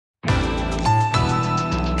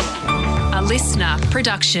a listener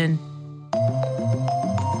production.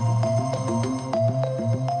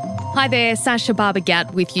 Hi there, Sasha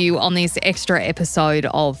Barbagat with you on this extra episode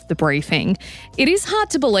of The Briefing. It is hard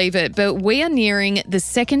to believe it, but we are nearing the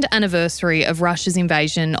second anniversary of Russia's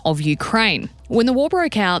invasion of Ukraine. When the war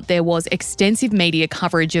broke out, there was extensive media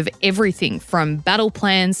coverage of everything from battle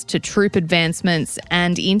plans to troop advancements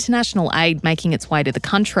and international aid making its way to the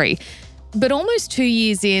country. But almost 2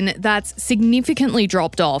 years in, that's significantly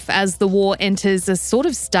dropped off as the war enters a sort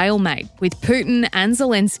of stalemate with Putin and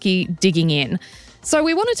Zelensky digging in. So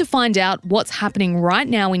we wanted to find out what's happening right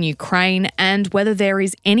now in Ukraine and whether there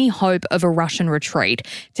is any hope of a Russian retreat.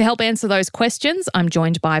 To help answer those questions, I'm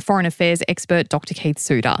joined by Foreign Affairs expert Dr. Keith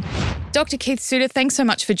Suter. Dr. Keith Suter, thanks so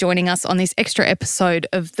much for joining us on this extra episode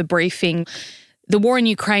of The Briefing. The war in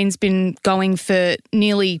Ukraine's been going for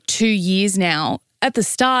nearly 2 years now. At the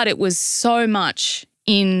start, it was so much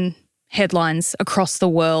in headlines across the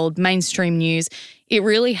world, mainstream news. It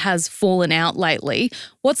really has fallen out lately.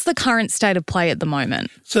 What's the current state of play at the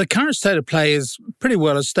moment? So the current state of play is pretty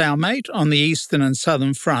well a stalemate on the eastern and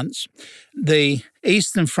southern fronts. The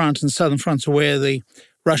eastern front and southern fronts are where the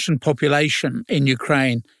Russian population in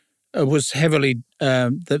Ukraine was heavily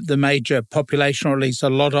the major population, or at least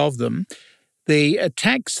a lot of them. The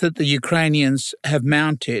attacks that the Ukrainians have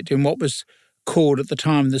mounted in what was called at the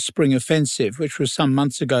time the Spring Offensive, which was some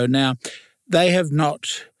months ago now, they have not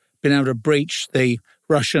been able to breach the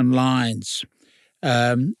Russian lines.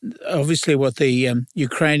 Obviously, what the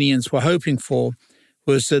Ukrainians were hoping for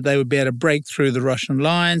was that they would be able to break through the Russian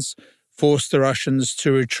lines, force the Russians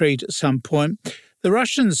to retreat at some point. The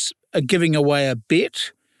Russians are giving away a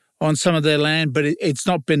bit on some of their land, but it's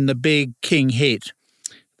not been the big king hit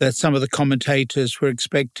that some of the commentators were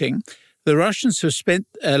expecting. The Russians have spent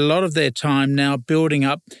a lot of their time now building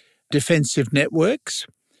up defensive networks,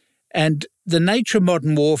 and the nature of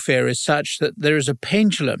modern warfare is such that there is a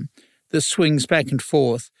pendulum that swings back and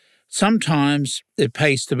forth. Sometimes it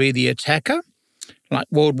pays to be the attacker, like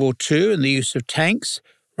World War II and the use of tanks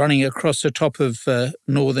running across the top of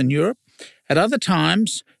Northern Europe. At other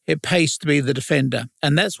times, it pays to be the defender,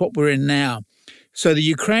 and that's what we're in now. So the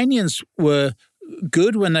Ukrainians were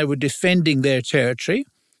good when they were defending their territory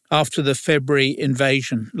after the February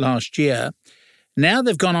invasion last year. Now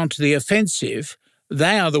they've gone on to the offensive.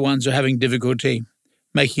 They are the ones who are having difficulty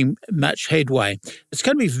making much headway. It's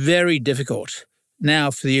going to be very difficult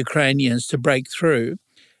now for the Ukrainians to break through.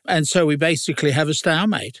 And so we basically have a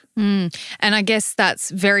stalemate. And I guess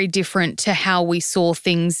that's very different to how we saw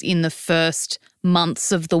things in the first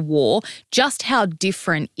months of the war. Just how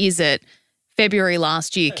different is it February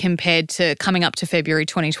last year compared to coming up to February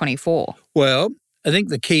 2024? Well, I think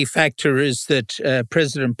the key factor is that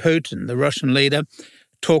President Putin, the Russian leader,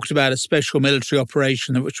 talked about a special military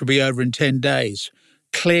operation which will be over in 10 days.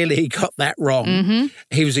 Clearly, he got that wrong. Mm-hmm.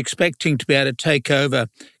 He was expecting to be able to take over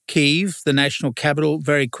Kyiv, the national capital,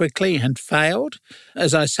 very quickly and failed.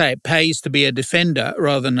 As I say, it pays to be a defender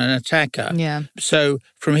rather than an attacker. Yeah. So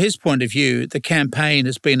from his point of view, the campaign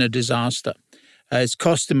has been a disaster. It's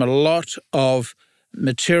cost him a lot of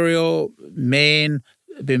material, men,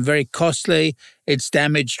 been very costly. It's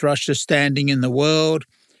damaged Russia's standing in the world.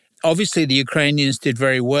 Obviously, the Ukrainians did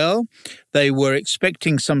very well. They were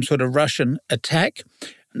expecting some sort of Russian attack.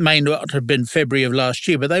 May not have been February of last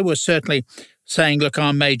year, but they were certainly saying, look,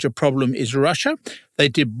 our major problem is Russia. They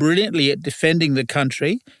did brilliantly at defending the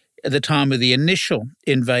country at the time of the initial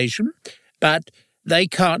invasion, but they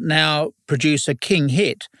can't now produce a king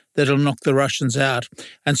hit that'll knock the Russians out.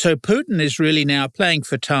 And so Putin is really now playing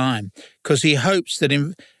for time because he hopes that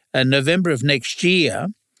in November of next year,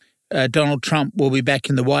 Donald Trump will be back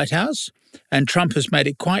in the White House, and Trump has made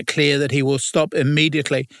it quite clear that he will stop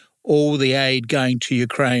immediately all the aid going to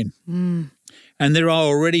Ukraine. And there are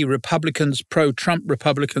already Republicans, pro-Trump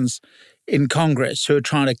Republicans in Congress who are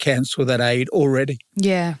trying to cancel that aid already.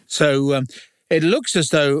 Yeah. So it looks as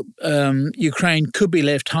though Ukraine could be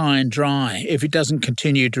left high and dry if it doesn't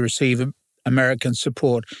continue to receive American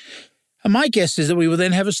support. And my guess is that we will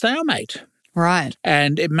then have a stalemate. Right.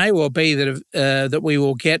 And it may well be that we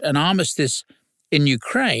will get an armistice in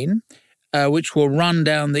Ukraine, which will run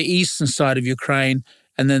down the eastern side of Ukraine,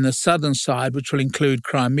 and then the southern side, which will include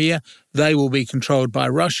Crimea. They will be controlled by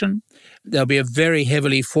Russian. There'll be a very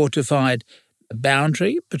heavily fortified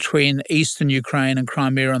boundary between eastern Ukraine and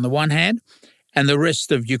Crimea on the one hand, and the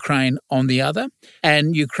rest of Ukraine on the other.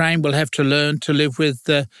 And Ukraine will have to learn to live with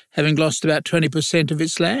having lost about 20% of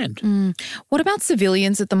its land. What about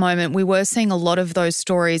civilians at the moment? We were seeing a lot of those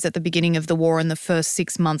stories at the beginning of the war in the first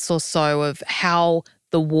 6 months or so of how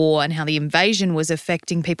the war and how the invasion was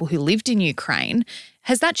affecting people who lived in Ukraine.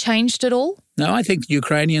 Has that changed at all? No, I think the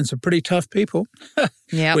Ukrainians are pretty tough people.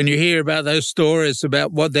 Yeah. When you hear about those stories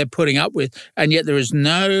about what they're putting up with, and yet there is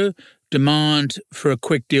no demand for a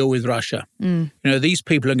quick deal with Russia. These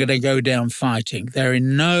people are going to go down fighting. They're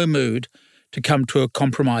in no mood to come to a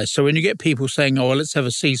compromise. So when you get people saying, oh, well, let's have a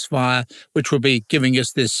ceasefire, which will be giving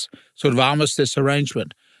us this sort of armistice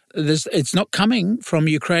arrangement, it's not coming from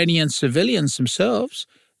Ukrainian civilians themselves.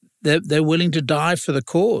 They're willing to die for the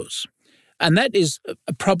cause. And that is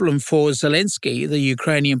a problem for Zelensky, the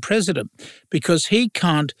Ukrainian president, because he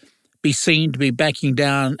can't be seen to be backing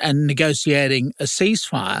down and negotiating a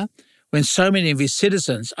ceasefire when so many of his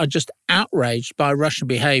citizens are just outraged by Russian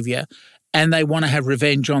behaviour and they want to have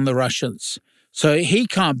revenge on the Russians. So he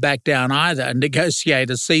can't back down either and negotiate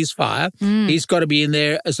a ceasefire. He's got to be in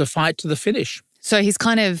there as a fight to the finish. So he's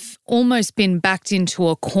kind of almost been backed into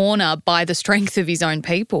a corner by the strength of his own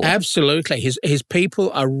people. Absolutely. His people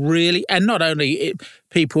are really, and not only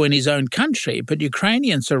people in his own country, but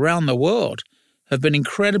Ukrainians around the world have been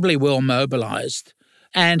incredibly well mobilised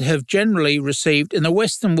and have generally received, in the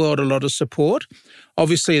Western world, a lot of support.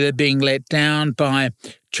 Obviously, they're being let down by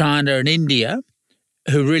China and India,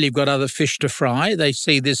 who really have got other fish to fry. They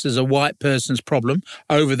see this as a white person's problem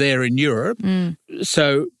over there in Europe.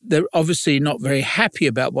 So they're obviously not very happy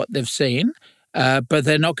about what they've seen, but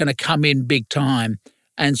they're not going to come in big time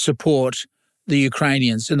and support the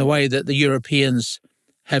Ukrainians in the way that the Europeans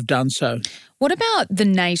have done so. What about the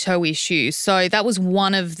NATO issue? So that was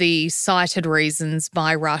one of the cited reasons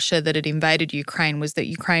by Russia that it invaded Ukraine, was that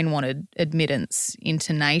Ukraine wanted admittance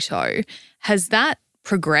into NATO. Has that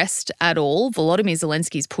progressed at all? Volodymyr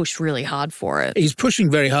Zelensky's pushed really hard for it. He's pushing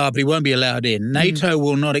very hard, but he won't be allowed in. NATO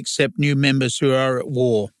will not accept new members who are at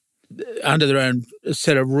war. Under their own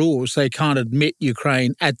set of rules, they can't admit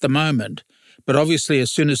Ukraine at the moment. But obviously,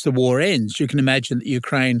 as soon as the war ends, you can imagine that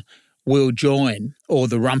Ukraine will join, or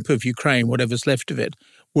the rump of Ukraine, whatever's left of it,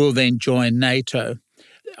 will then join NATO.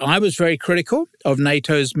 I was very critical of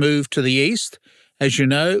NATO's move to the east. As you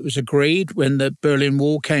know, it was agreed when the Berlin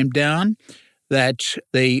Wall came down that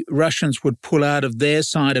the Russians would pull out of their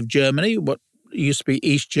side of Germany, what used to be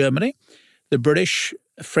East Germany. The British,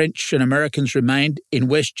 French and Americans remained in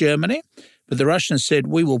West Germany, but the Russians said,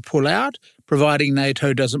 we will pull out, providing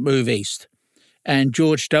NATO doesn't move east. And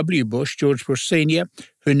George Bush Sr.,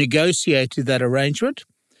 who negotiated that arrangement,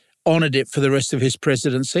 honoured it for the rest of his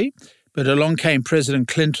presidency. But along came President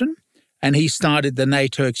Clinton, and he started the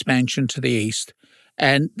NATO expansion to the east.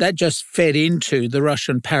 And that just fed into the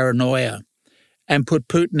Russian paranoia and put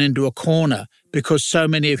Putin into a corner because so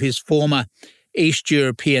many of his former East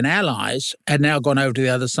European allies had now gone over to the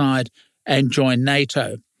other side and joined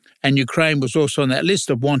NATO. And Ukraine was also on that list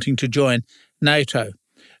of wanting to join NATO.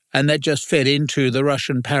 And that just fed into the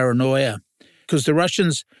Russian paranoia because the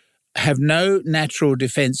Russians have no natural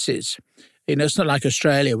defences. It's not like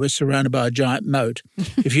Australia. We're surrounded by a giant moat.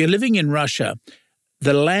 If you're living in Russia,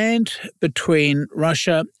 the land between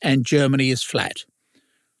Russia and Germany is flat.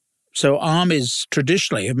 So armies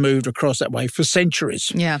traditionally have moved across that way for centuries.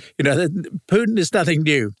 Yeah. Putin is nothing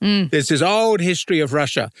new. There's this old history of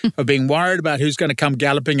Russia of being worried about who's going to come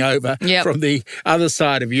galloping over from the other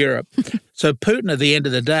side of Europe. So Putin, at the end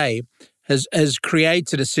of the day, has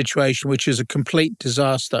created a situation which is a complete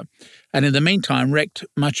disaster and in the meantime wrecked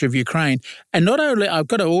much of Ukraine. And not only, I've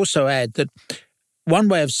got to also add that one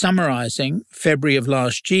way of summarising February of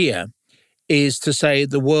last year is to say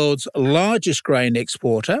the world's largest grain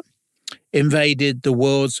exporter invaded the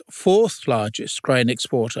world's fourth largest grain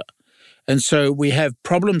exporter. And so we have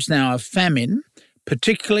problems now of famine,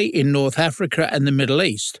 particularly in North Africa and the Middle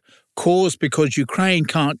East, caused because Ukraine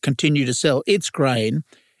can't continue to sell its grain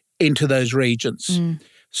into those regions.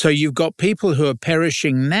 So you've got people who are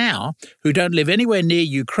perishing now who don't live anywhere near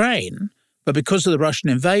Ukraine, but because of the Russian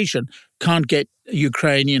invasion, can't get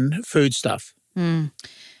Ukrainian foodstuff.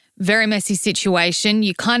 Very messy situation.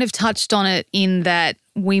 You kind of touched on it in that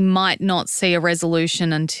we might not see a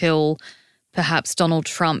resolution until perhaps Donald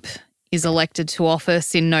Trump is elected to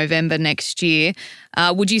office in November next year.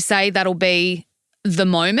 Would you say that'll be the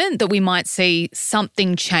moment that we might see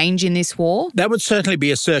something change in this war? That would certainly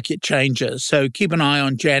be a circuit changer. So keep an eye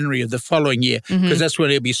on January of the following year because that's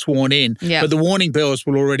when he'll be sworn in. Yep. But the warning bells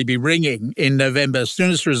will already be ringing in November. As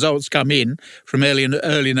soon as the results come in from early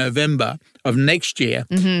November of next year,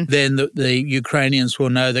 then the Ukrainians will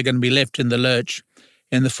know they're going to be left in the lurch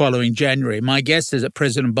in the following January. My guess is that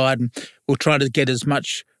President Biden will try to get as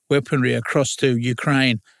much weaponry across to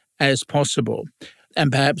Ukraine as possible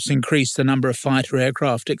and perhaps increase the number of fighter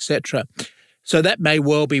aircraft, etc. So that may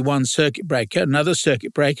well be one circuit breaker. Another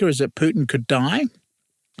circuit breaker is that Putin could die.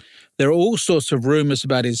 There are all sorts of rumours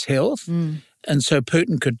about his health, and so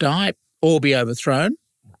Putin could die. or be overthrown.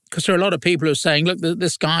 Because there are a lot of people who are saying, look,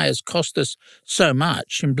 this guy has cost us so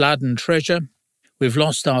much in blood and treasure. We've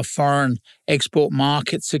lost our foreign export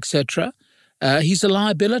markets, etc. He's a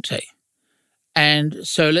liability. And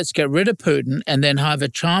so let's get rid of Putin and then have a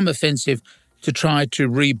charm offensive to try to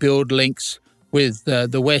rebuild links with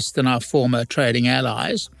the West and our former trading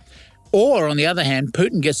allies. Or, on the other hand,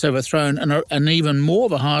 Putin gets overthrown and even more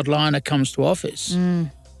of a hardliner comes to office,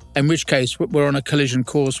 in which case we're on a collision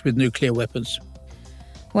course with nuclear weapons.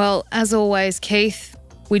 Well, as always, Keith,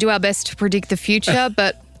 we do our best to predict the future,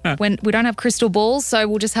 but when we don't have crystal balls, so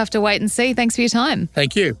we'll just have to wait and see. Thanks for your time.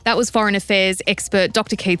 Thank you. That was Foreign Affairs expert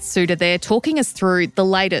Dr. Keith Suter there, talking us through the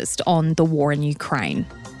latest on the war in Ukraine.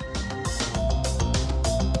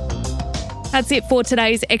 That's it for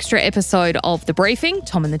today's extra episode of The Briefing.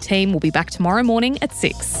 Tom and the team will be back tomorrow morning at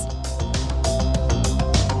 6.